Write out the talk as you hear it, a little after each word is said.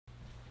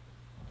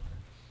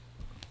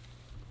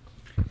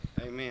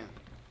Amen.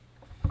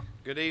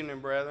 Good evening,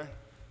 brethren.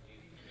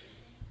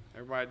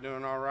 Everybody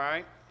doing all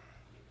right?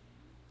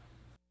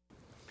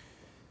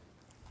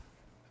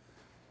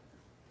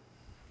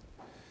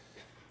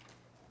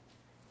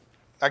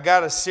 I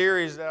got a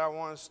series that I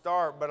want to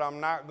start, but I'm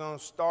not going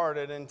to start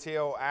it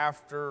until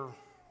after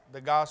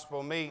the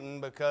gospel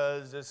meeting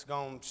because it's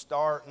going to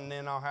start and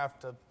then I'll have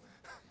to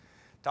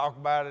talk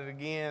about it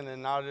again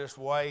and I'll just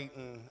wait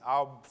and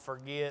I'll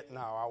forget. No,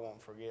 I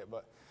won't forget,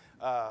 but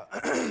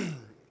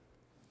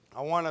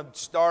I want to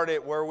start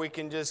it where we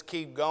can just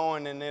keep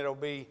going and it'll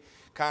be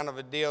kind of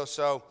a deal.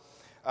 So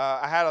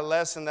I had a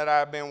lesson that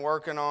I've been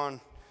working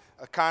on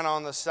kind of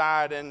on the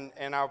side, and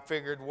I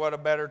figured what a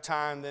better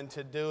time than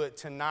to do it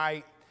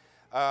tonight.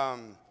 I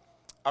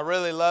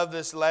really love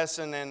this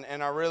lesson,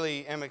 and I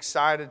really am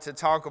excited to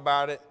talk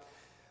about it.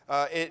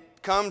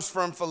 It comes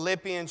from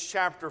Philippians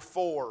chapter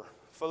 4.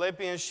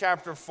 Philippians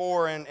chapter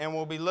 4, and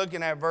we'll be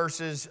looking at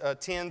verses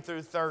 10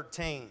 through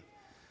 13.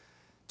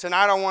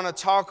 Tonight I want to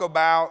talk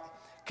about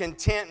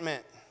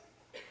contentment,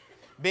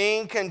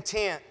 being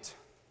content.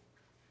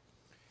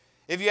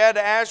 If you had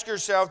to ask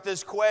yourself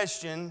this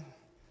question,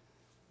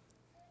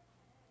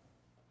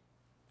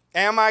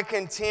 am I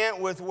content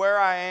with where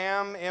I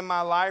am in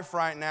my life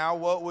right now?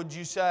 What would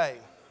you say?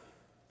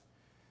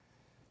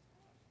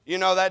 You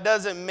know, that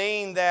doesn't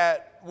mean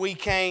that we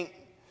can't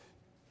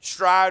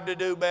strive to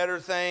do better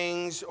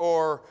things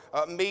or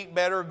meet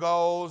better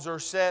goals or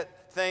set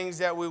things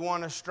that we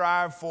want to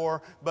strive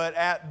for. But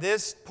at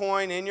this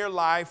point in your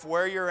life,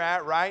 where you're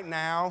at right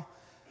now,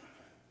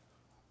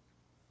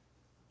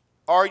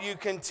 are you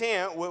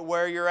content with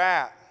where you're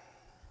at?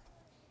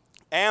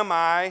 Am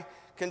I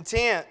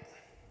content?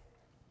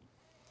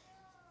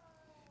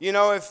 You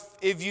know,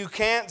 if you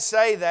can't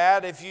say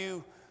that, if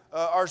you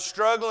are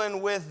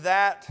struggling with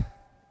that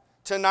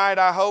tonight,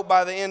 I hope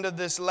by the end of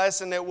this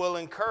lesson it will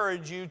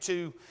encourage you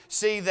to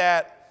see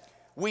that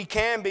we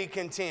can be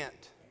content.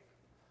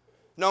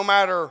 No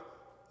matter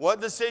what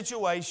the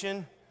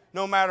situation,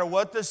 no matter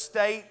what the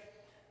state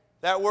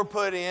that we're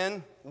put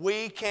in,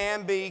 we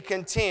can be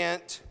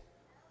content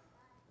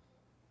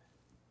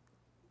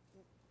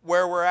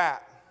where we're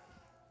at.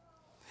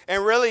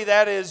 And really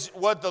that is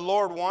what the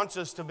Lord wants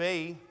us to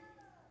be.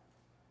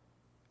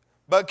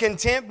 But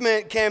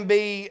contentment can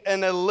be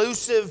an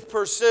elusive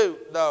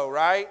pursuit, though,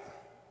 right?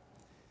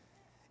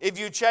 If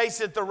you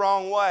chase it the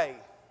wrong way.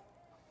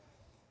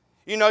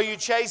 You know, you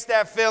chase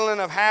that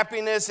feeling of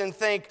happiness and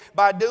think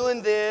by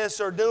doing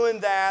this or doing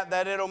that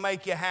it'll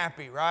make you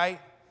happy, right?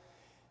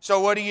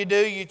 So what do?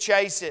 You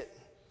chase it.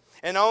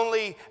 And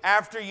only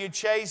after you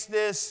chase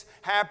this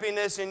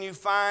happiness and you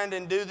find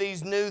and do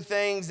these new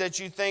things that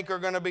you think are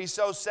going to be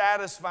so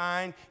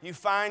satisfying, you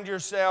find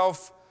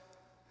yourself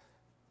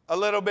a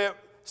little bit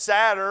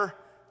sadder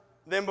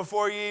than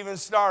before you even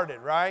started,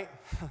 right?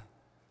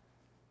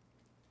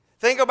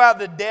 Think about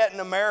the debt in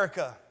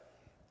America.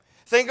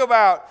 Think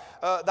about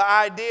the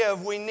idea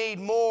of we need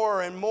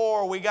more and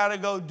more. We got to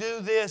go do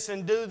this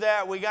and do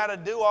that. We got to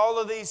do all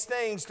of these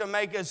things to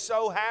make us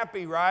so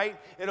happy, right?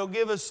 It'll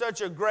give us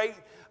such a great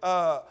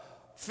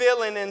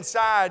feeling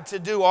inside to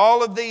do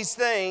all of these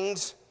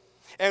things.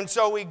 And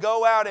so we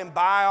go out and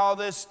buy all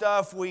this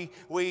stuff. We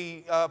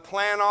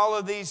plan all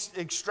of these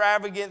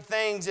extravagant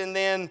things, and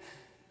then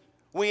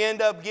we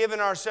end up giving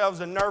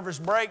ourselves a nervous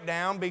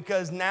breakdown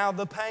because now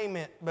the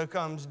payment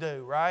becomes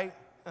due, right?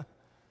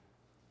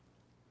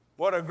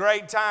 What a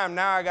great time.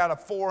 Now I got a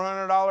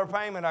 $400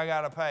 payment I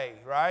got to pay,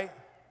 right?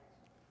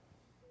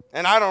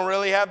 And I don't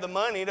really have the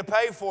money to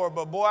pay for it,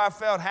 but boy, I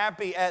felt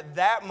happy at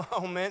that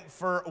moment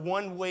for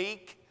 1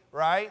 week,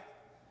 right?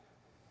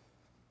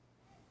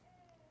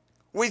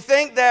 We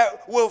think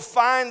that we'll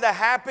find the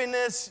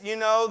happiness, you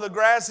know, the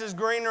grass is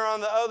greener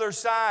on the other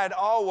side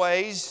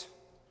always.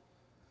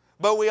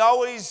 But we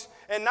always,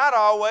 and not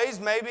always,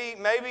 maybe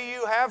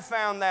you have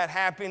found that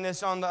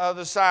happiness on the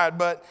other side,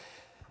 but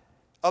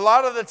a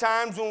lot of the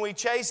times when we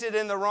chase it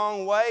in the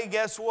wrong way,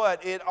 guess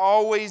what? It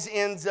always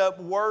ends up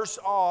worse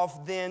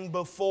off than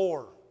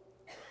before.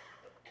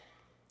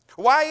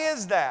 Why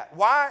is that?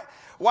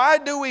 Why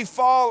do we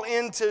fall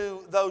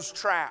into those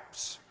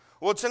traps?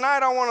 Well,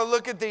 tonight I want to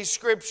look at these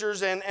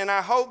scriptures, and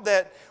I hope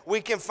that we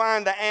can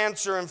find the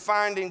answer in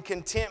finding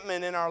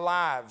contentment in our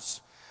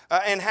lives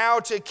and how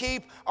to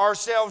keep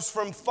ourselves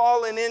from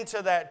falling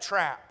into that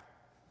trap.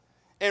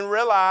 And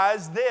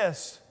realize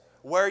this,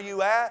 where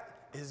you at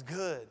is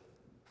good.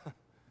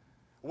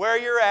 Where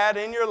you're at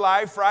in your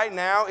life right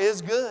now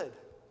is good.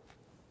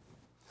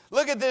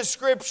 Look at this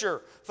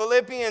scripture,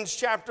 Philippians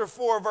chapter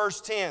 4, verse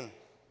 10.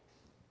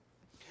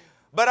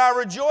 But I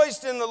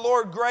rejoiced in the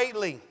Lord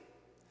greatly,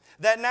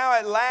 that now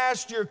at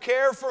last your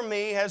care for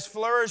me has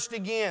flourished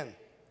again.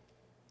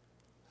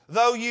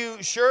 Though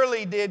you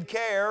surely did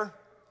care,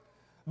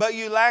 but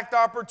you lacked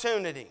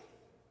opportunity.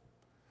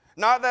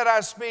 Not that I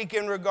speak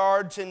in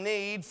regard to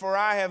need, for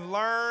I have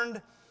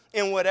learned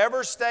in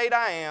whatever state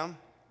I am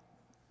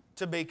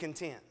to be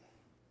content.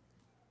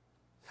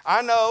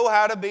 I know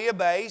how to be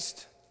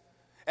abased,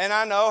 and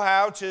I know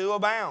how to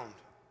abound.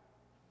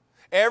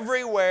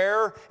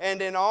 Everywhere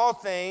and in all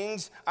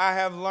things I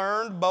have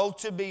learned both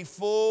to be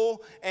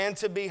full and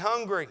to be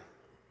hungry,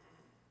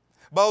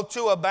 both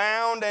to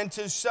abound and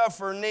to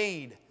suffer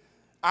need.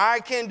 I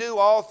can do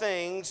all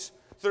things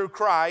through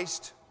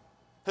Christ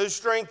who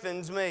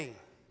strengthens me.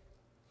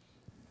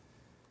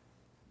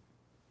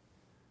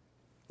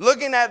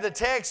 Looking at the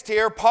text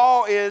here,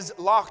 Paul is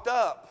locked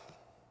up.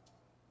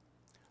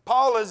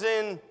 Paul is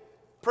in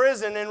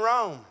prison in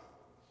Rome.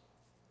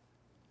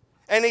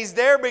 And he's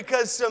there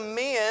because some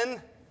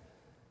men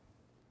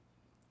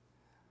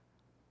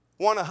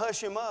want to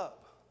hush him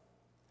up.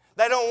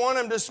 They don't want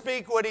him to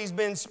speak what he's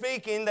been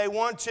speaking. They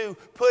want to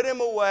put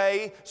him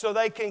away so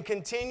they can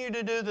continue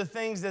to do the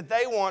things that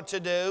they want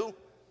to do.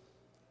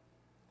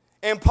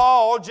 And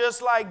Paul,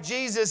 just like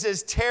Jesus,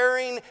 is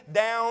tearing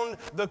down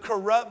the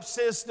corrupt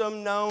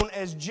system known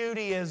as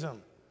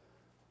Judaism.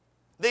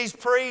 These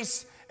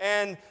priests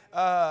and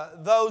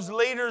those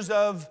leaders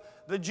of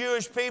the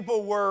Jewish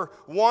people were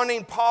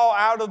wanting Paul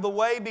out of the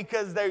way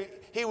because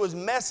he was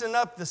messing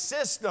up the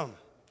system.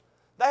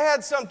 They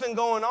had something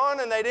going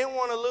on and they didn't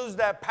want to lose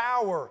that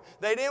power.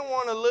 They didn't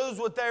want to lose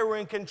what they were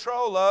in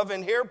control of.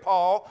 And here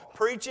Paul,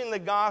 preaching the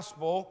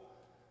gospel,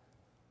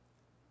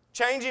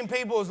 changing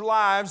people's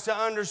lives to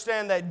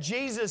understand that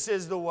Jesus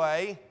is the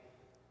way,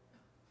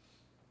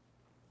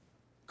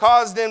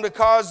 caused them to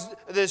cause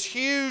this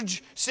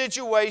huge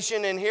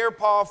situation, and here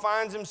Paul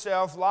finds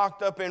himself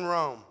locked up in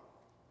Rome.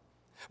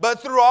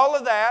 But through all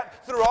of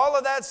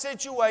that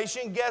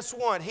situation, guess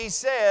what? He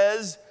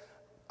says,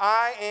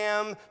 I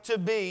am to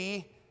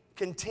be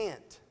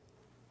content.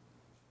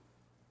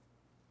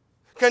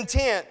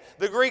 Content,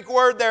 the Greek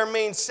word there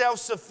means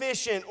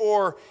self-sufficient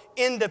or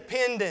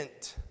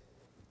independent.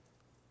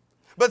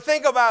 But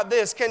think about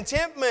this.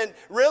 Contentment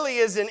really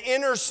is an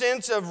inner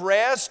sense of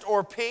rest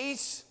or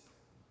peace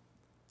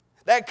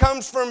that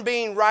comes from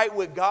being right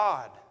with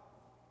God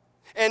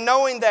and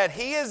knowing that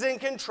He is in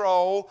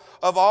control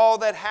of all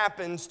that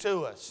happens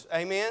to us.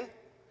 Amen?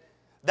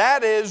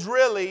 That is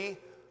really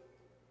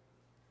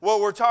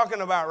what we're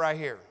talking about right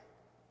here.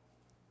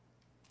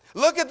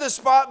 Look at the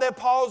spot that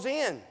Paul's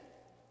in.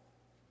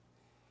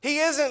 He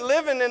isn't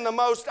living in the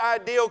most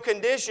ideal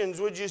conditions,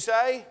 would you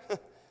say?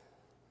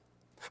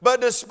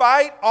 But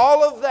despite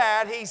all of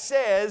that, he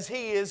says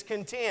he is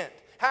content.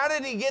 How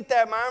did he get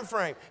that mind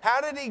frame? How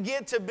did he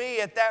get to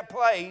be at that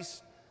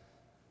place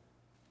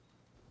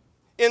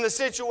in the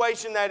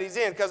situation that he's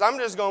in? Because I'm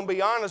just going to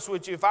be honest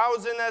with you. If I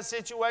was in that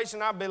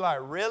situation, I'd be like,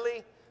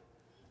 really?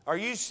 Are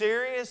you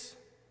serious?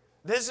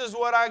 This is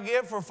what I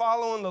get for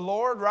following the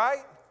Lord,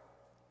 right?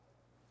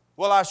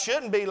 Well, I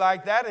shouldn't be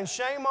like that, and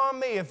shame on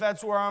me if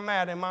that's where I'm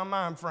at in my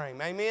mind frame.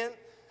 Amen?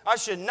 I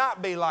should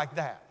not be like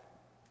that.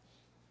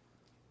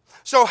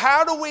 So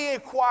how do we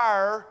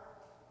acquire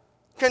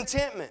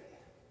contentment?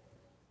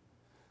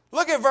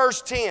 Look at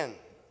verse 10.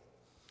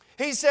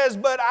 He says,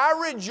 but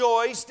I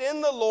rejoiced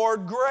in the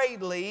Lord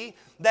greatly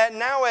that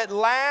now at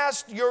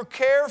last your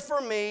care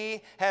for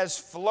me has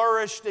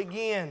flourished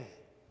again.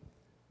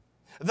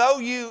 Though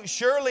you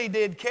surely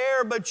did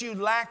care, but you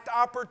lacked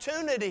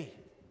opportunity.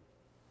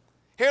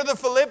 Here the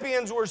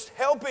Philippians were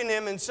helping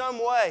him in some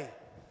way.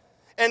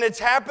 And it's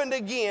happened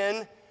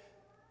again.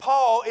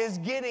 Paul is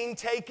getting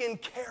taken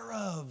care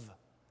of.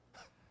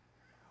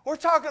 We're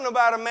talking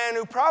about a man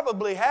who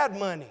probably had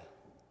money.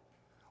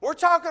 We're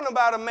talking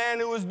about a man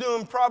who was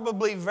doing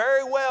probably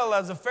very well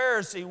as a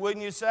Pharisee,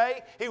 wouldn't you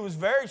say? He was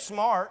very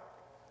smart.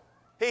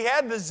 He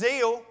had the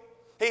zeal.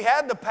 He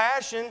had the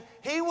passion.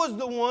 He was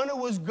the one who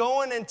was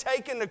going and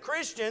taking the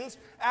Christians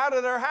out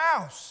of their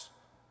house.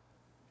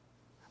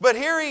 But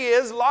here he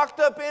is, locked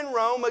up in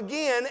Rome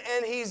again,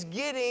 and he's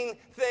getting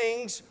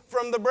things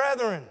from the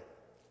brethren.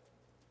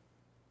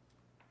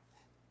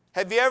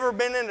 Have you ever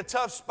been in a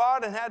tough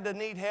spot and had to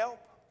need help?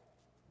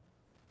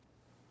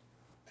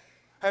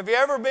 Have you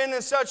ever been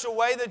in such a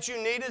way that you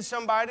needed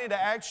somebody to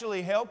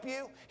actually help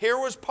you? Here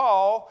was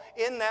Paul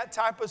in that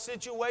type of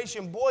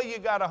situation. Boy, you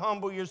got to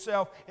humble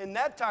yourself in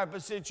that type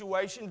of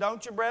situation,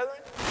 don't you, brethren?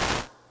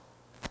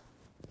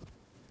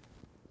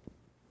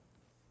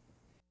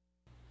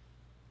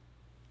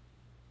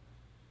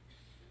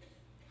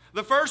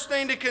 The first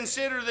thing to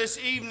consider this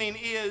evening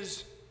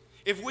is,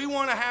 if we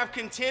want to have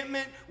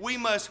contentment, we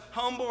must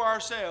humble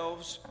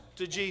ourselves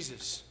to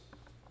Jesus.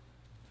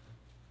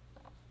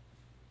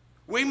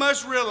 We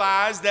must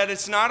realize that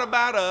it's not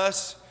about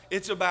us,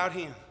 it's about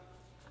Him.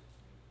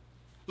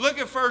 Look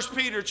at 1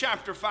 Peter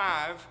chapter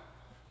 5,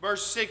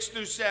 verse 6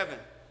 through 7.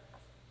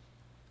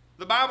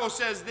 The Bible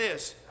says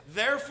this,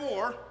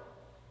 therefore,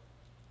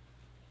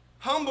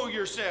 humble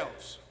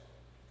yourselves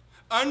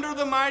under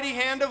the mighty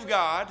hand of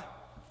God,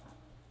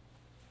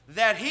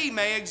 that He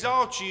may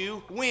exalt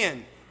you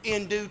when?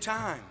 In due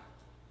time.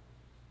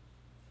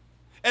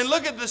 And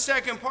look at the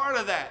second part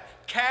of that.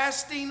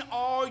 Casting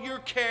all your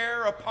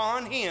care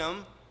upon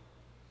Him,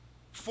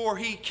 for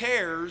He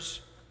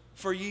cares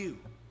for you.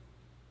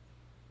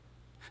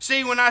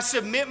 See, when I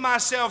submit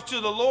myself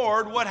to the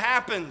Lord, what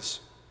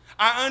happens?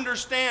 I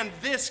understand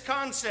this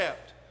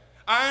concept.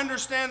 I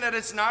understand that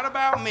it's not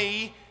about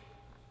me,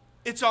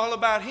 it's all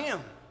about Him.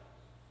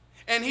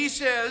 And he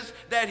says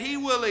that he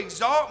will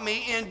exalt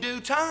me in due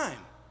time.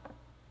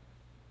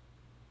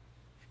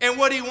 And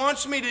what he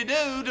wants me to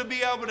do to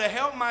be able to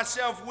help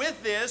myself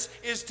with this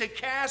is to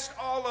cast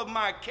all of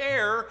my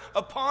care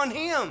upon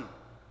him.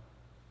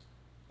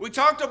 We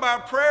talked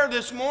about prayer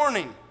this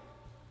morning,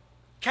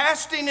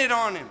 casting it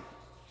on him.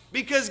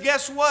 Because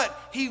guess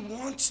what? He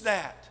wants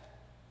that.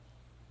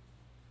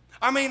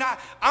 I mean,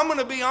 I'm going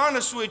to be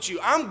honest with you.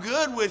 I'm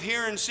good with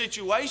hearing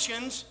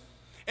situations,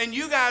 and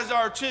you guys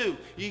are too.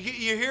 You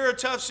hear a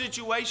tough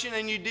situation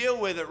and you deal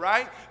with it,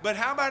 right? But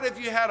how about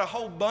if you had a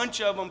whole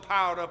bunch of them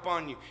piled up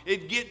on you?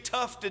 It'd get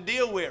tough to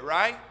deal with,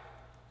 right?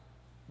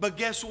 But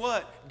guess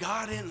what?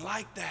 God didn't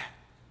like that.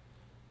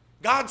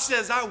 God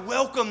says, I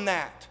welcome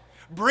that.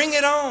 Bring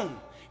it on.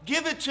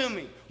 Give it to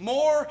me.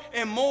 More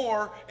and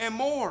more and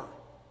more.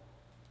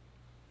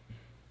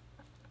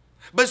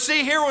 But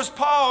see, here was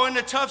Paul in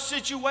a tough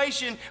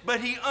situation, but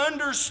he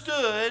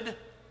understood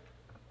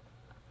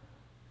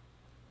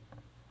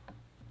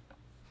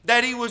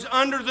that he was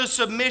under the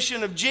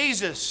submission of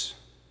Jesus.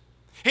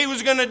 He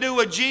was going to do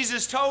what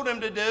Jesus told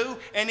him to do,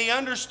 and he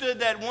understood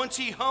that once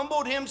he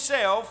humbled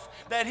himself,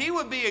 that he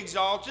would be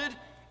exalted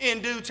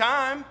in due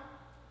time.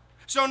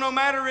 So no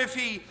matter if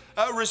he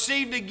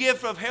received a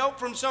gift of help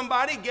from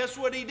somebody, guess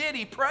what he did?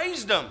 He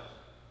praised them.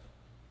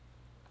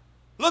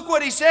 Look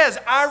what he says,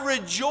 I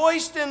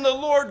rejoiced in the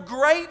Lord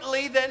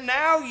greatly that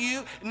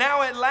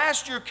now at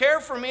last your care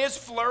for me has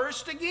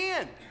flourished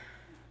again.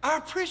 I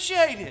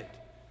appreciate it.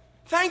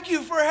 Thank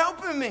you for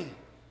helping me.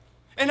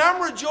 And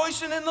I'm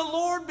rejoicing in the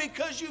Lord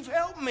because you've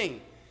helped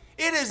me.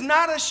 It is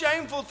not a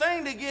shameful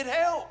thing to get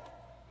help.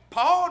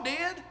 Paul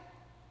did.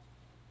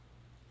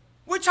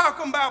 We're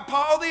talking about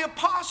Paul the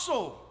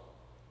apostle.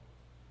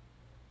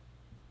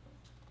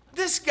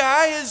 This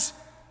guy is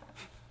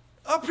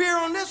up here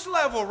on this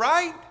level,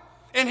 right?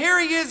 And here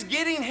he is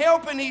getting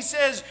help, and he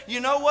says, you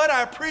know what,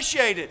 I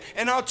appreciate it,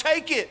 and I'll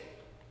take it.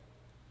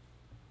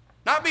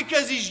 Not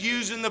because he's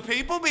using the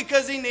people,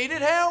 because he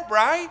needed help,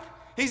 right?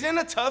 He's in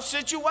a tough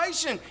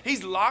situation.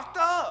 He's locked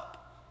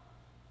up.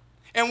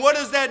 And what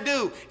does that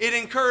do? It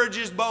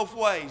encourages both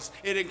ways.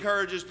 It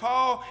encourages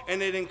Paul,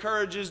 and it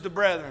encourages the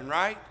brethren,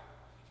 right?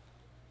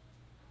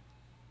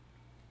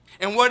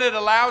 And what it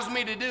allows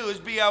me to do is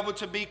be able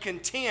to be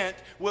content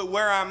with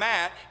where I'm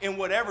at in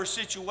whatever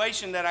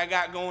situation that I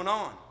got going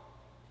on.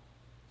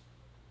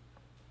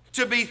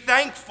 To be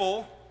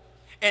thankful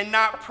and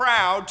not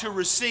proud to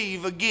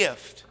receive a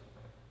gift.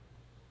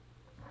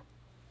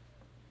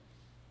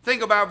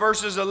 Think about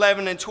verses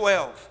 11 and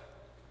 12.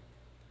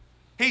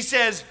 He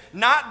says,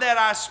 not that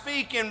I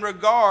speak in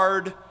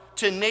regard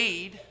to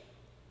need,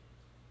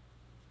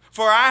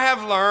 for I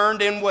have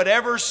learned in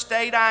whatever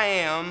state I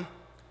am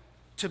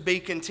to be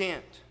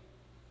content.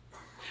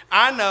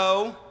 I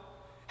know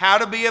how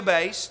to be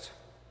abased,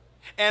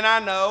 and I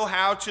know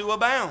how to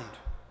abound.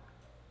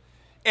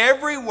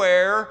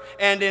 Everywhere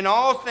and in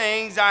all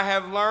things I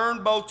have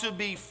learned both to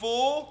be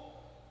full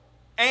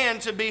and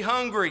to be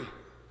hungry,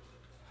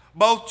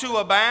 both to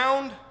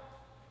abound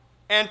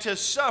and to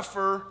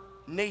suffer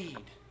need.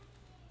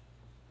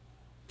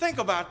 Think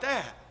about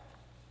that.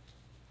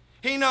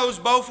 He knows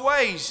both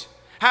ways,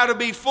 how to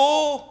be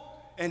full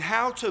and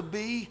how to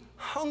be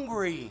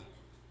hungry.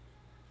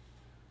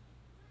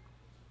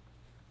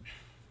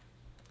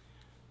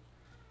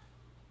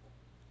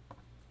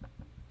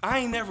 I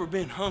ain't never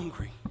been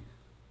hungry.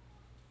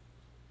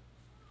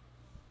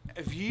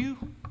 Have you?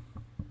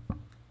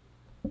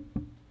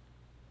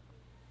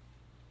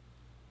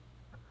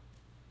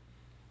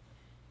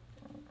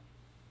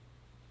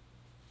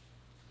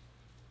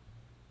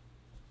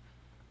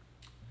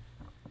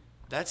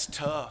 That's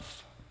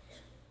tough.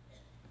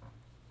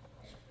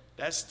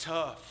 That's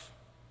tough.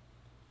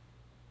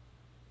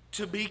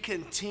 To be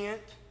content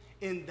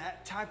in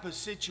that type of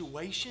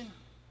situation?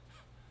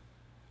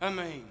 I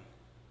mean,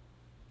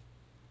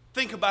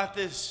 think about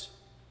this.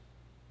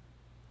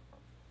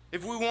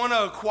 If we want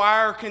to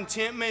acquire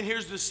contentment,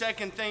 here's the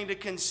second thing to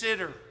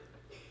consider: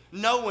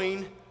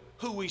 knowing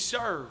who we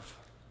serve.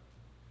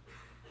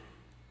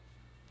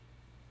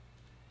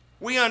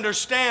 We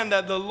understand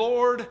that the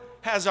Lord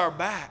has our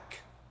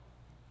back,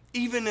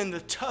 even in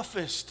the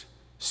toughest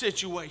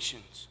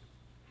situations.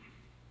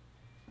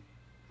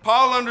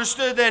 Paul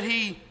understood that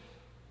he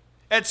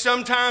at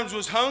sometimes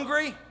was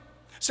hungry,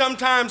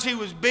 sometimes he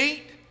was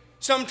beat,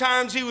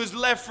 sometimes he was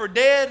left for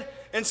dead,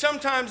 and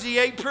sometimes he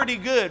ate pretty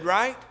good,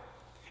 right?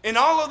 In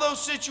all of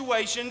those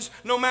situations,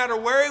 no matter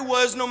where he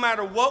was, no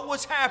matter what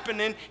was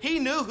happening, he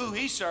knew who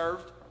he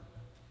served.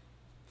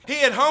 He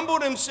had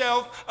humbled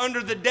himself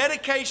under the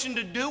dedication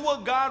to do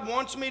what God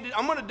wants me to do.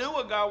 I'm going to do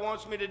what God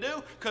wants me to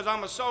do because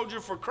I'm a soldier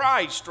for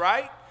Christ,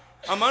 right?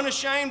 I'm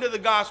unashamed of the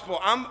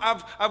gospel.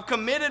 I've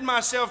committed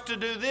myself to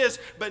do this,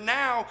 but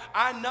now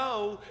I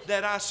know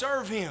that I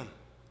serve him.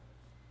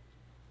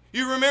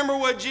 You remember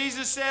what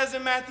Jesus says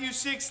in Matthew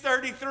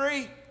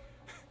 6:33?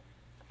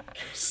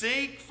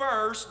 Seek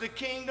first the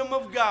kingdom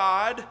of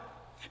God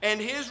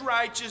and his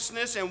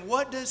righteousness, and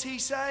what does he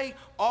say?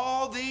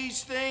 All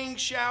these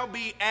things shall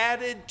be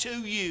added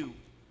to you.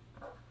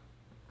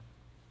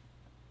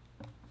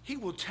 He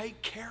will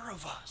take care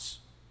of us.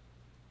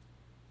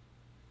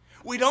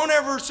 We don't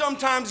ever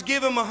sometimes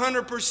give Him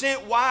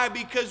 100%. Why?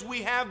 Because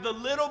we have the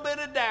little bit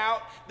of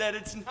doubt that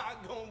it's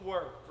not going to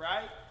work,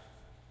 right?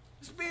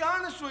 Just be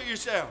honest with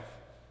yourself.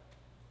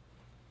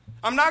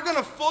 I'm not going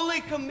to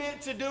fully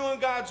commit to doing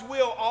God's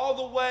will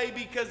all the way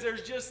because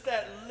there's just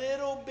that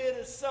little bit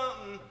of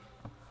something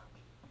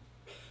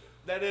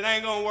that it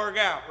ain't going to work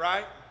out,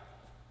 right?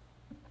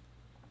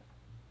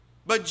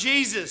 But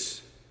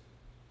Jesus,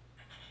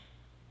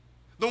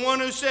 the one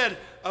who said,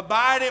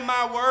 abide in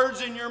my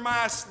words and you're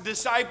my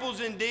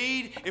disciples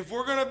indeed. If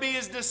we're going to be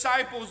His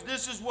disciples,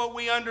 this is what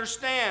we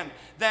understand,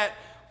 that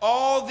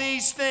all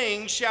these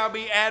things shall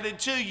be added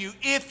to you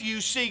if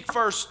you seek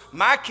first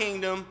my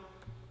kingdom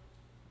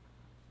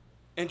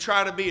and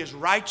try to be as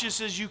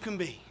righteous as you can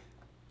be.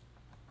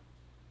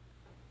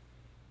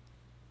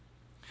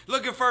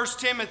 Look at 1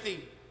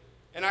 Timothy,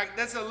 and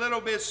that's a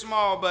little bit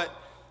small, but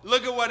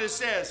look at what it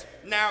says.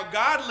 Now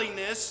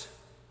godliness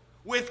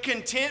with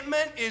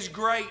contentment is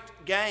great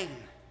gain.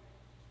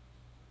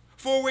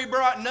 For we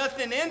brought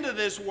nothing into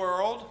this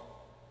world,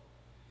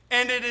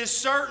 and it is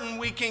certain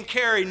we can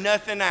carry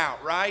nothing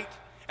out, right?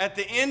 At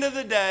the end of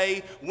the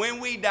day, when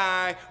we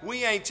die,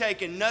 we ain't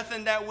taking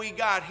nothing that we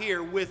got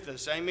here with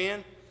us,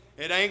 amen?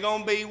 It ain't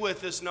going to be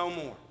with us no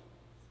more.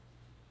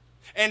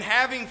 And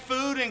having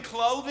food and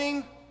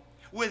clothing,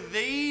 with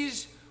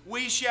these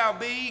we shall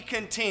be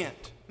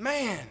content.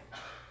 Man.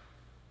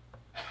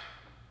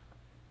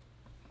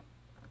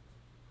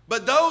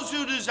 But those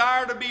who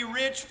desire to be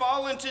rich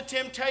fall into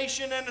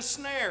temptation and a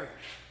snare,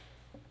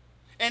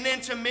 and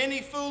into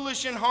many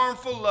foolish and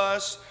harmful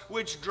lusts,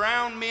 which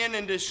drown men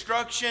in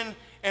destruction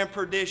and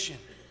perdition.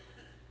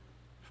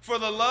 For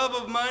the love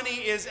of money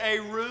is a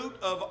root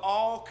of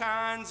all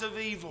kinds of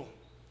evil,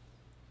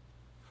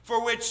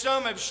 for which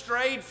some have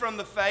strayed from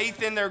the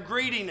faith in their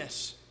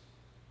greediness,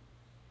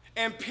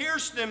 and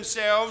pierced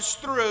themselves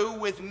through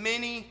with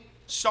many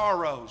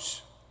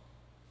sorrows.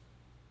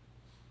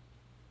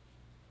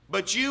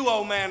 But you,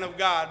 O man of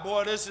God,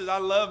 boy, I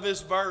love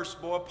this verse,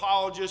 boy.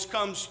 Paul just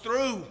comes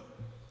through.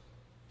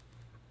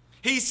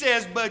 He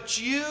says,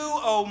 but you,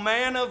 O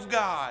man of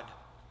God,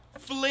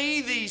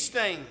 flee these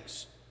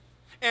things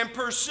and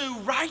pursue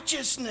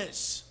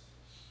righteousness,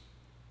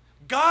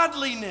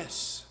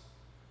 godliness,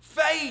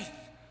 faith,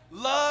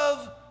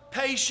 love,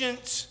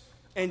 patience,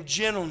 and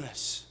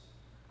gentleness.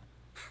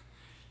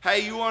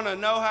 Hey, you want to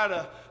know how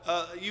to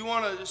you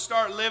want to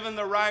start living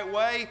the right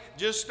way?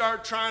 Just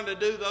start trying to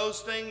do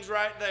those things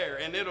right there,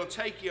 and it'll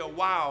take you a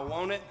while,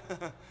 won't it?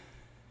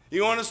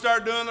 You want to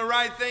start doing the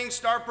right thing?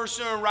 Start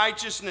pursuing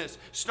righteousness.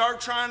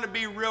 Start trying to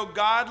be real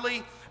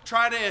godly.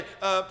 Try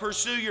to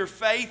pursue your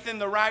faith in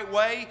the right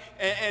way,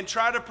 and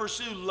try to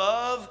pursue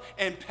love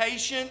and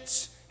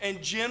patience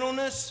and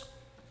gentleness.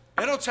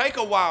 It'll take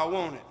a while,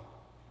 won't it?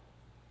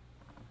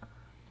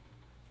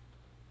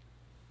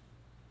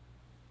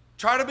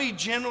 Try to be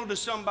gentle to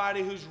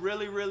somebody who's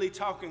really, really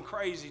talking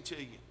crazy to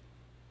you.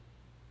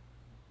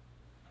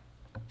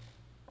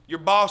 Your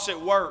boss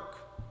at work.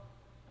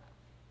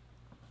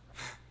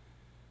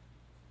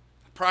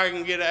 Probably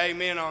can get an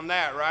amen on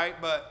that, right?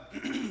 But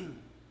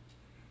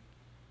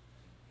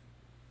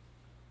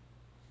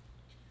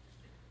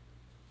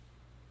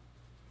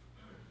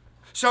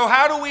so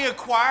how do we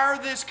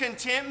acquire this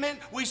contentment?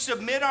 We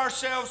submit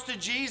ourselves to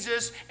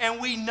Jesus,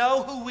 and we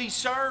know who we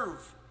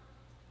serve.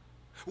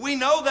 We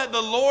know that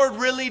the Lord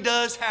really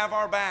does have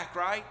our back,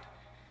 right?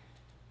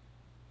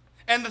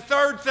 And the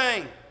third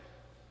thing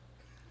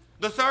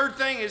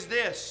is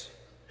this.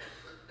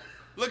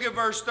 Look at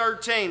verse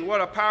 13. What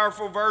a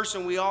powerful verse,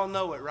 and we all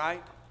know it,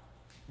 right?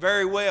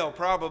 Very well,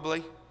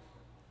 probably.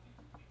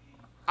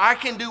 I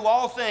can do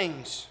all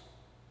things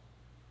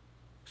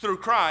through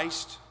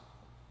Christ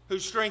who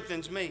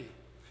strengthens me.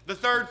 The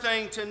third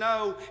thing to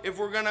know if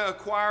we're going to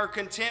acquire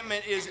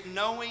contentment is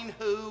knowing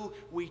who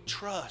we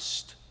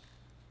trust.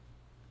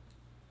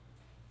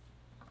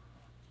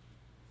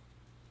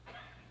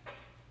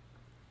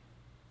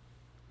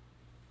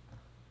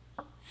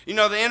 You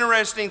know, the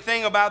interesting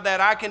thing about that,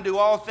 I can do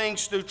all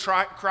things through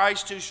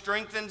Christ who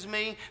strengthens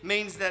me,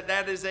 means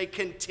that is a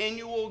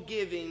continual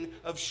giving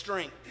of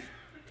strength.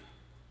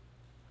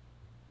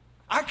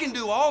 I can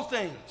do all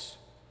things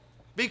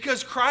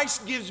because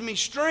Christ gives me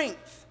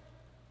strength.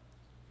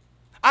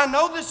 I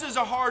know this is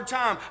a hard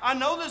time. I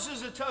know this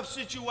is a tough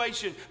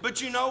situation.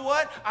 But you know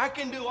what? I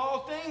can do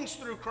all things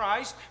through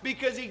Christ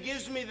because He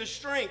gives me the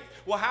strength.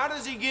 Well, how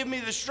does He give me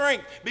the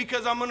strength?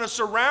 Because I'm going to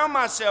surround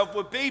myself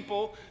with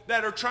people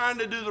that are trying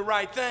to do the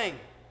right thing.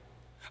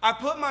 I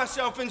put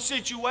myself in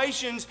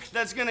situations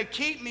that's going to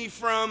keep me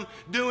from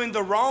doing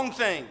the wrong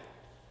thing.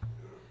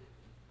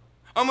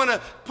 I'm going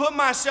to put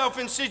myself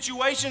in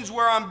situations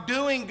where I'm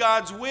doing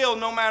God's will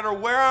no matter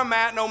where I'm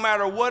at, no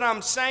matter what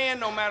I'm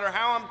saying, no matter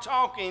how I'm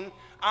talking.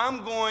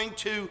 I'm going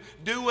to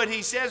do what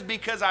He says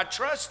because I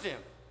trust Him.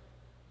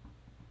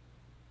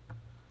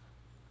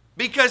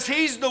 Because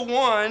He's the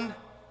one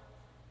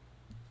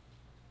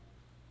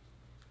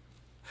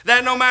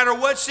That no matter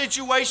what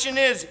situation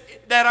is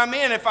that I'm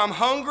in, if I'm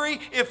hungry,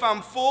 if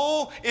I'm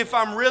full, if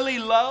I'm really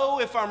low,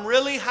 if I'm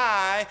really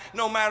high,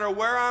 no matter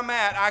where I'm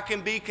at, I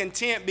can be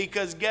content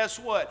because guess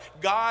what?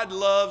 God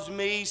loves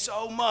me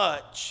so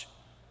much.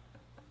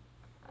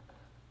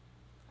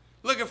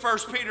 Look at 1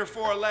 Peter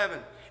 4:11.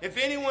 If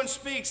anyone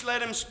speaks,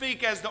 let him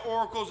speak as the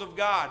oracles of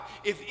God.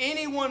 If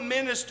anyone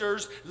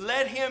ministers,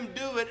 let him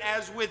do it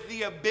as with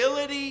the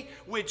ability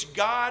which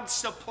God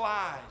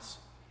supplies,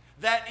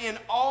 that in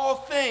all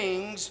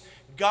things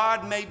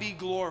God may be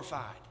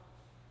glorified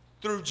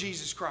through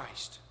Jesus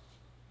Christ.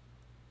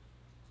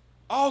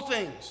 All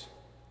things.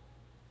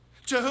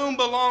 To whom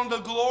belong the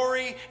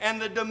glory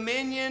and the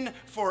dominion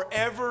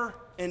forever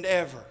and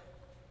ever.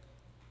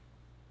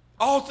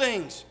 All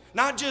things.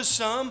 Not just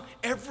some,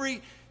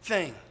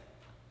 everything.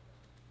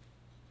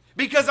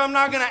 Because I'm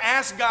not going to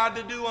ask God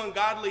to do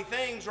ungodly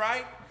things,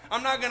 right?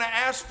 I'm not going to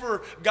ask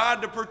for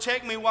God to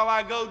protect me while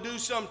I go do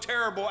some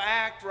terrible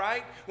act,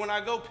 right? When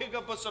I go pick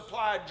up a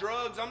supply of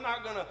drugs, I'm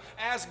not going to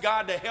ask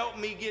God to help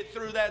me get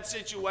through that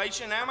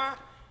situation, am I?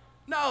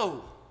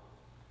 No.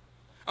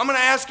 I'm going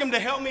to ask Him to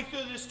help me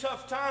through this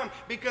tough time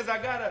because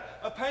I got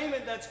a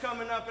payment that's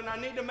coming up and I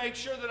need to make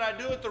sure that I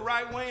do it the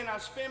right way and I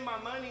spend my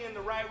money in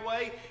the right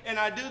way and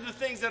I do the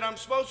things that I'm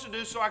supposed to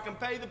do so I can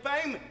pay the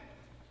payment.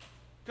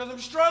 Because I'm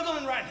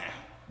struggling right now.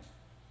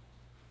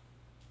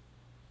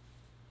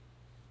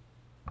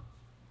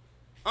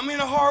 I'm in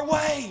a hard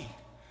way.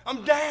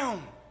 I'm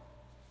down.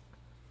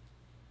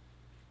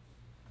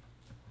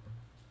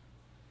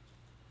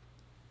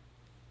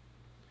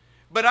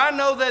 But I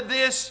know that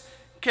this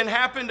can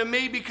happen to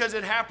me because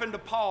it happened to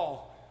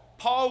Paul.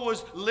 Paul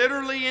was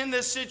literally in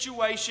this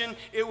situation.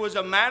 It was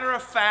a matter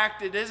of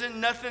fact. It isn't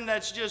nothing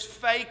that's just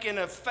fake and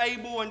a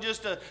fable and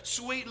just a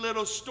sweet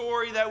little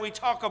story that we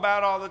talk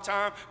about all the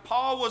time.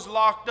 Paul was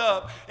locked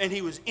up and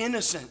he was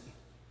innocent.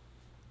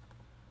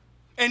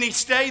 And he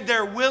stayed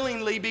there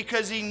willingly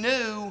because he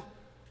knew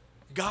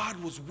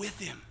God was with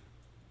him.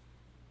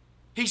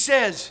 He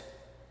says,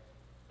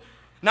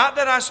 not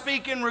that I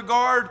speak in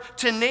regard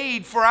to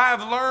need, for I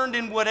have learned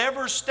in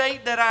whatever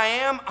state that I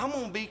am, I'm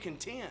going to be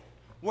content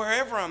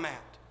wherever I'm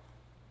at.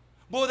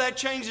 Boy, that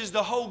changes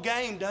the whole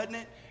game, doesn't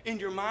it, in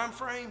your mind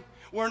frame?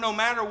 Where no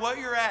matter what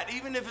you're at,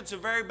 even if it's a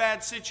very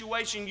bad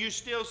situation, you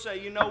still say,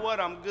 you know what,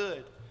 I'm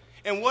good.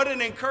 And what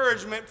an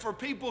encouragement for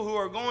people who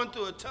are going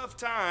through a tough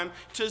time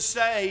to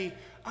say,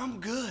 I'm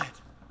good.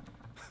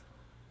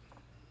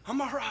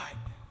 I'm all right.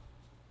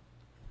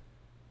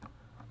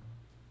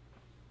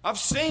 I've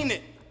seen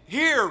it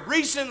here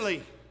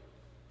recently.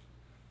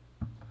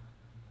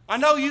 I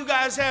know you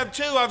guys have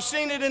too. I've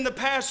seen it in the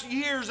past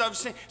years. I've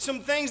seen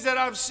some things that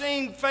I've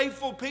seen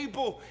faithful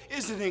people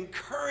is an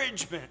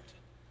encouragement.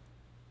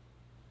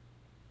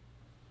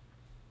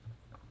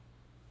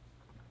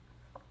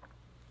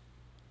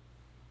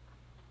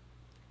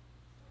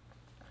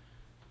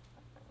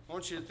 I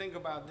want you to think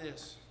about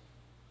this.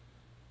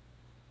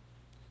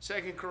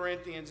 2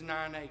 Corinthians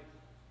 9:8.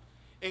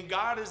 And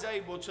God is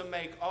able to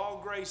make all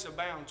grace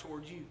abound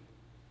toward you,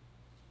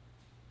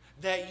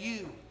 that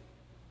you,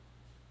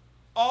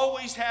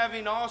 always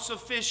having all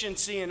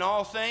sufficiency in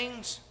all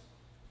things,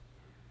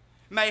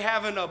 may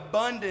have an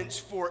abundance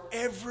for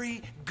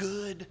every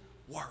good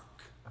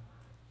work.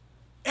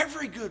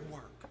 Every good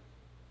work.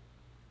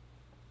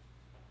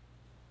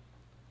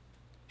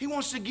 He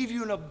wants to give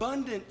you an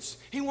abundance.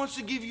 He wants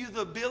to give you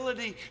the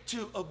ability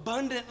to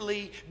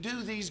abundantly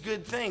do these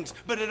good things.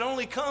 But it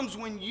only comes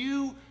when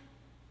you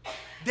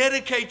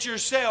dedicate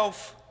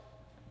yourself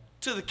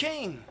to the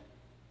King.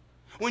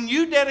 When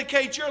you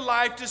dedicate your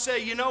life to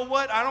say, you know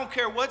what, I don't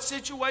care what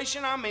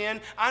situation I'm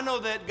in, I know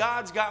that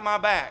God's got my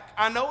back.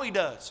 I know He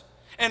does.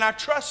 And I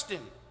trust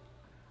Him.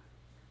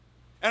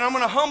 And I'm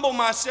going to humble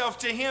myself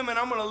to Him and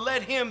I'm going to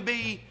let Him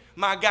be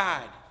my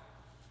guide.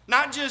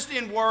 Not just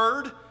in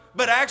word,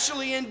 but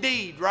actually in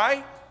deed,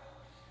 right?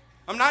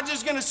 I'm not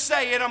just going to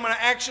say it, I'm going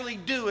to actually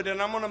do it.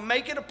 And I'm going to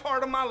make it a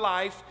part of my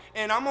life.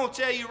 And I'm going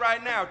to tell you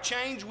right now,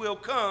 change will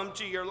come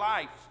to your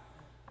life.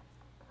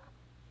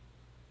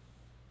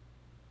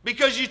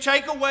 Because you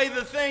take away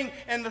the thing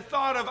and the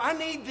thought of, I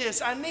need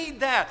this, I need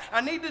that,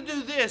 I need to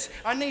do this,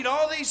 I need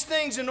all these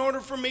things in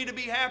order for me to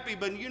be happy.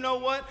 But you know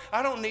what?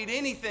 I don't need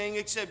anything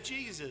except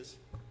Jesus.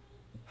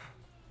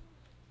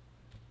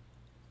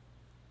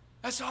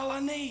 That's all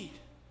I need.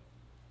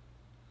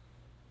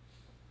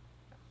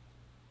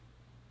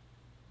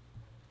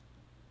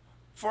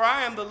 For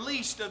I am the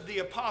least of the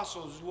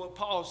apostles, is what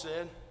Paul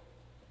said,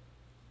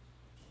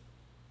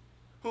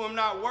 who am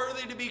not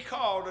worthy to be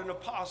called an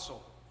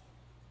apostle.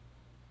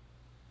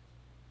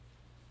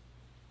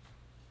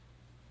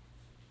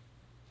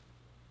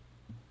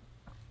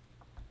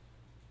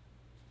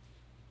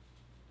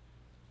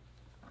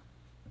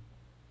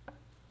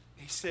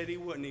 He said he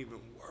wasn't even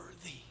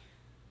worthy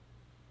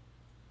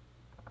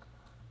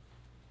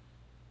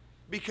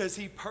because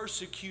he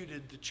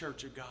persecuted the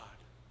church of God.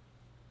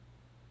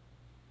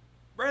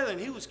 Brethren,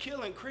 he was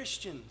killing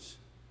Christians.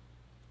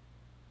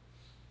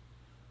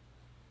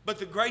 But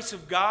the grace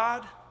of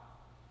God,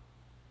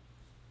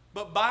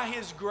 but by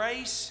His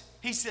grace,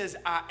 He says,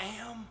 I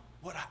am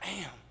what I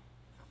am.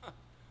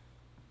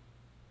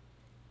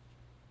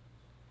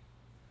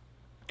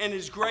 And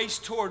his grace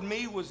toward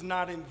me was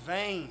not in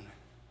vain.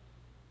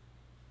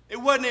 It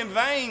wasn't in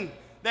vain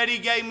that he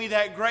gave me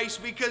that grace,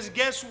 because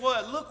guess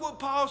what? Look what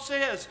Paul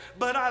says.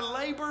 But I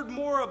labored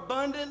more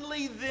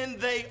abundantly than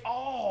they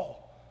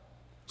all.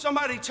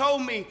 Somebody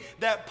told me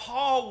that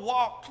Paul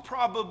walked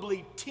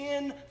probably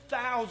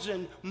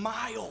 10,000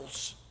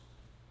 miles.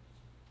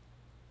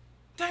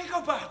 Think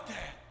about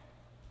that.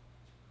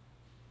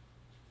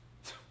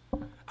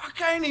 I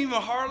can't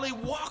even hardly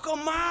walk a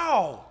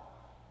mile.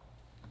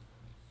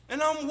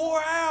 And I'm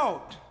wore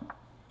out.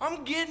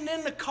 I'm getting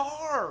in the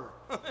car.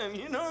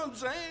 You know what I'm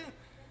saying?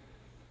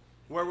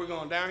 Where are we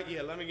going? Down?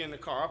 Yeah, let me get in the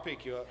car. I'll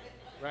pick you up.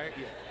 Right?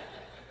 Yeah.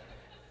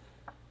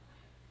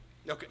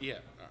 Okay, yeah. All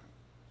right.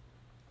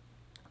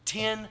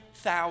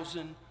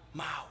 10,000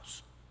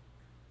 miles.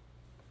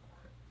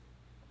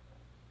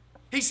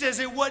 He says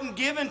it wasn't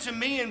given to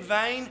me in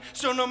vain,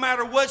 so no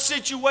matter what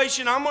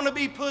situation I'm going to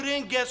be put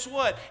in, guess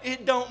what?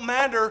 It don't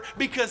matter,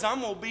 because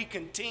I'm going to be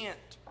content.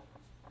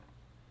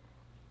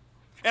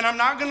 And I'm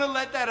not going to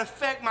let that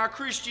affect my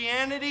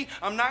Christianity.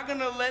 I'm not going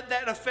to let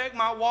that affect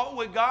my walk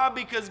with God,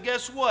 because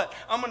guess what?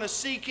 I'm going to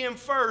seek Him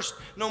first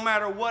no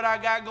matter what I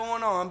got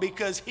going on,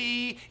 because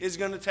He is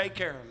going to take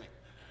care of me.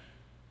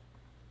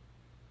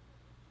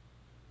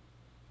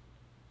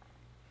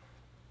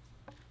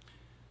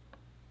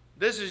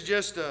 This is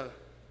just a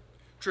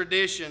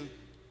tradition,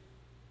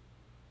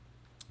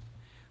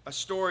 a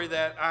story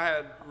that I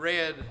had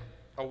read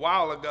a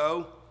while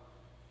ago,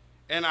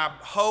 and I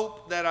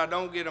hope that I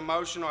don't get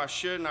emotional. I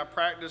shouldn't. I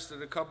practiced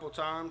it a couple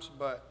times,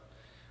 but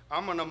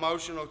I'm an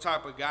emotional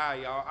type of guy,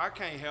 y'all. I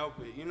can't help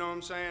it. You know what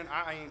I'm saying?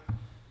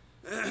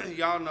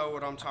 Y'all know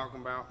what I'm talking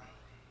about.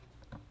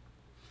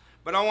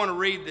 But I want to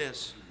read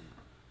this.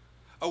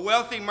 A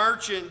wealthy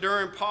merchant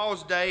during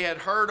Paul's day had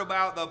heard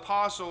about the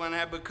apostle and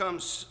had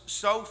become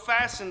so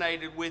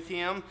fascinated with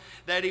him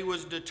that he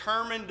was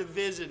determined to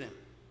visit him.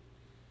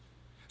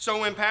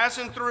 So when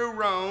passing through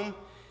Rome,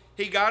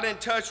 he got in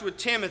touch with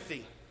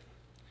Timothy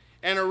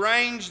and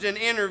arranged an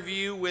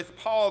interview with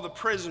Paul the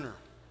prisoner.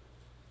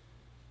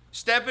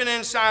 Stepping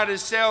inside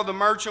his cell, the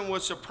merchant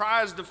was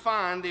surprised to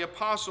find the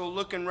apostle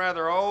looking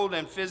rather old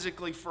and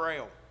physically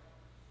frail.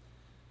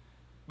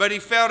 But he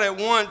felt at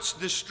once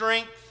the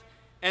strength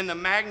and the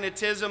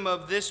magnetism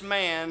of this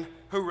man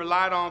who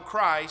relied on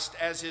Christ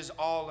as his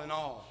all in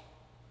all.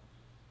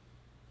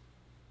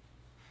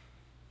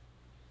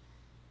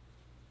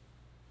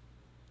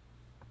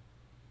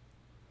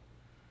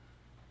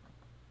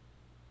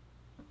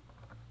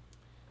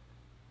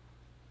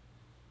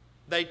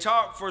 They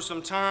talked for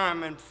some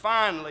time, and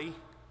finally,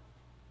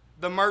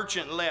 the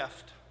merchant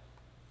left.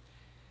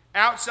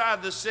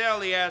 Outside the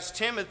cell, he asked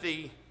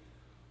Timothy,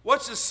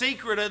 "What's the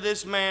secret of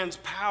this man's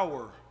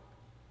power?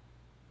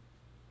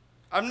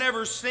 I've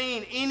never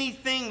seen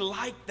anything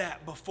like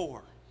that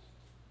before."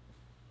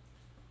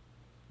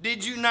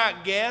 "Did you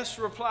not guess?"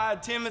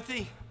 replied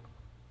Timothy.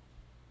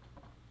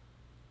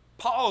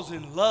 "Paul's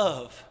in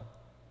love."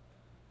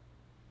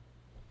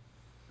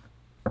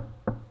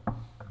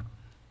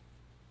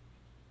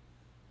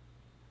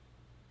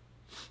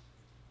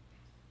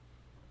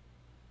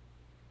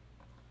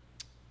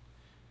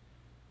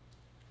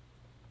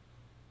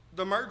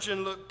 The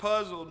merchant looked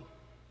puzzled.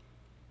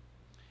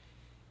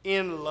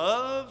 "In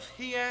love?"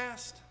 he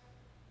asked.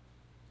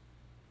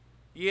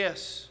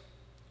 "Yes,"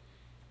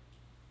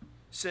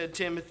 said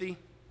Timothy.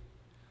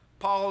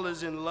 "Paul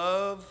is in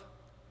love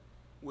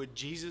with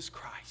Jesus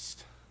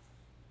Christ."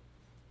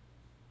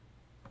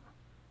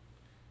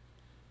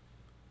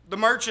 The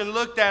merchant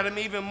looked at him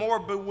even more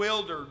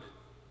bewildered.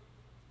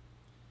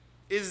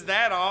 "Is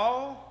that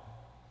all?"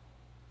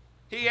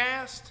 he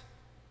asked.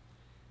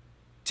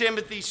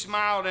 Timothy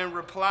smiled and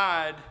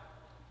replied,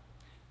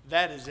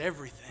 "That is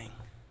everything."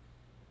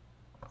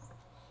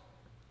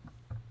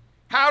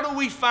 How do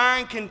we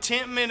find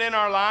contentment in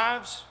our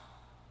lives?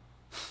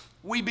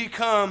 We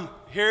become,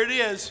 here it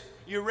is,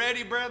 you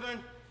ready,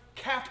 brethren?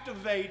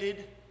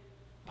 Captivated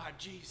by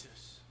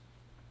Jesus.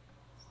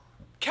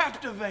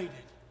 Captivated.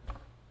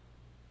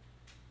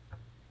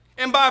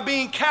 And by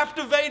being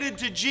captivated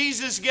to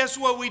Jesus, guess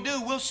what we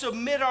do? We'll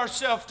submit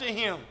ourselves to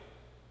Him.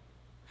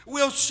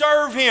 We'll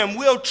serve Him.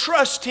 We'll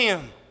trust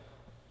Him.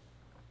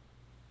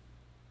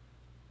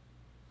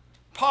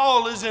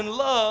 Paul is in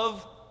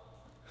love.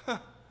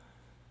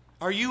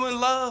 Are you in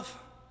love?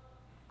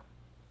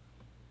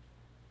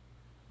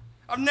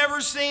 I've never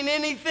seen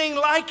anything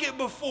like it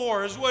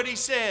before, is what he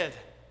said.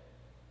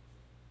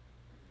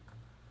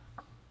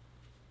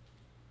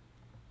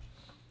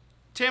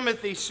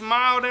 Timothy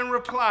smiled and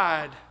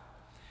replied,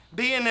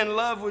 "Being in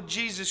love with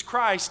Jesus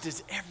Christ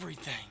is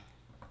everything."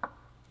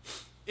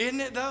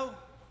 Isn't it though?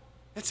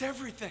 It's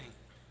everything.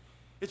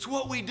 It's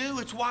what we do.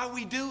 It's why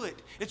we do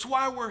it. It's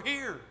why we're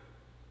here.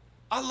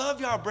 I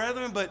love y'all,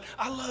 brethren, but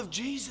I love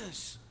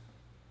Jesus.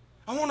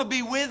 I want to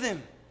be with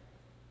Him.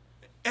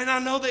 And I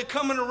know that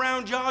coming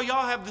around y'all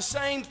have the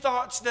same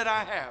thoughts that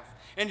I have.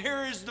 And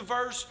here is the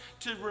verse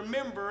to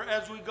remember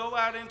as we go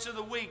out into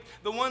the week.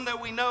 The one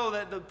that we know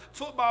that the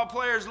football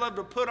players love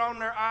to put on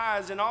their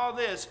eyes and all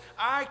this.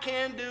 I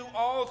can do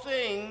all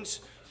things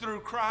through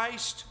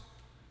Christ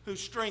who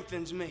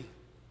strengthens me.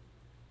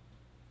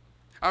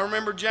 I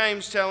remember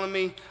James telling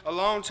me a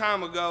long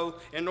time ago,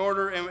 and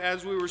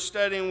as we were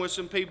studying with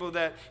some people,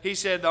 that he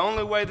said the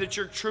only way that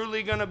you're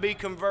truly going to be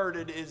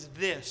converted is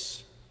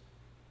this: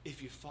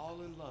 if you fall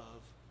in love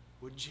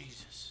with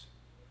Jesus.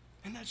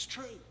 And that's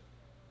true.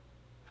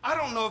 I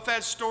don't know if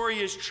that story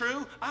is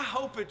true. I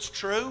hope it's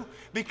true,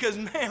 because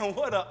man,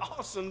 what an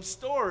awesome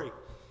story.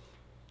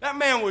 That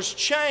man was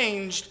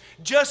changed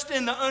just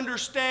in the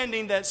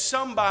understanding that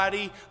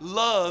somebody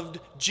loved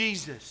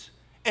Jesus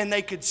and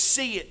they could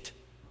see it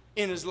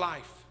in his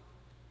life.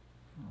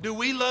 Do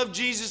we love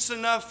Jesus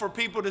enough for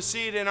people to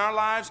see it in our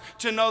lives,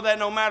 to know that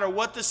no matter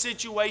what the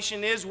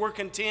situation is, we're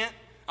content?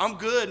 I'm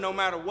good no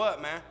matter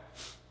what, man.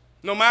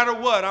 No matter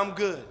what, I'm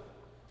good,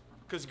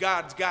 because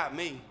God's got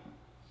me.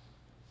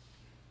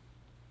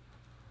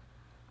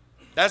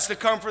 That's the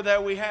comfort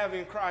that we have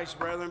in Christ,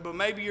 brethren. But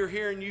maybe you're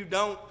here and you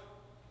don't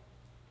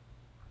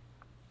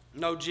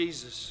know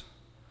Jesus.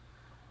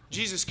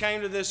 Jesus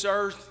came to this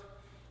earth.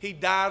 He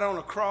died on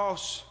a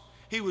cross.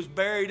 He was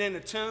buried in a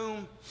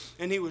tomb,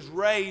 and he was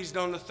raised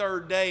on the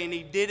third day, and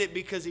he did it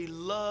because he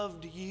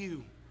loved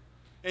you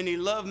and he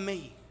loved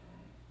me.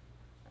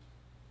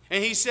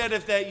 And he said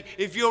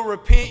if you'll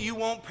repent, you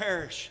won't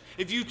perish.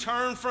 If you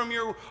turn from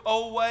your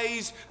old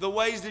ways, the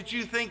ways that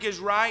you think is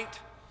right,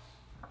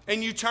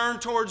 and you turn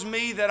towards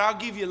me, that I'll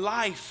give you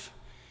life.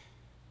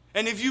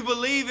 And if you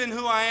believe in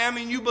who I am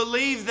and you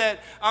believe that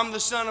I'm the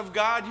Son of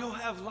God, you'll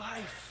have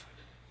life.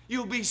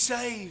 You'll be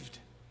saved.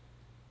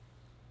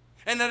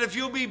 And that if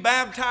you'll be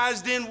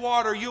baptized in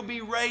water, you'll be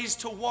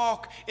raised to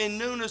walk in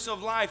newness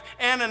of life.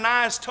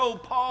 Ananias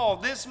told Paul,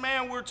 this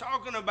man we're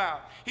talking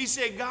about, he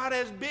said, God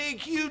has big,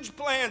 huge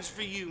plans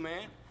for you,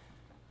 man.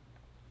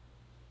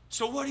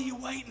 So what are you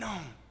waiting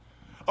on?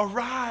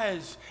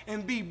 Arise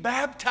and be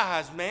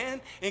baptized,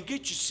 man, and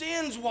get your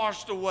sins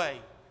washed away.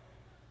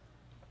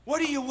 What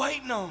are you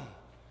waiting on?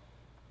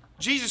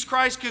 Jesus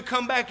Christ could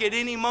come back at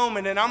any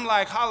moment, and I'm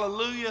like,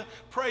 hallelujah,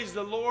 praise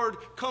the Lord,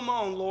 come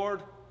on,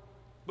 Lord.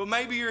 But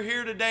maybe you're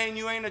here today and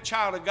you ain't a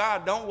child of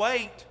God. Don't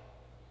wait.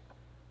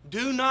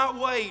 Do not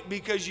wait,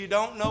 because you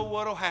don't know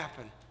what will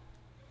happen.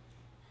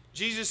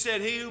 Jesus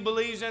said, he who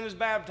believes and is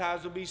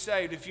baptized will be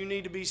saved. If you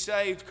need to be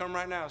saved, come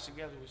right now.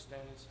 Together we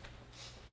stand.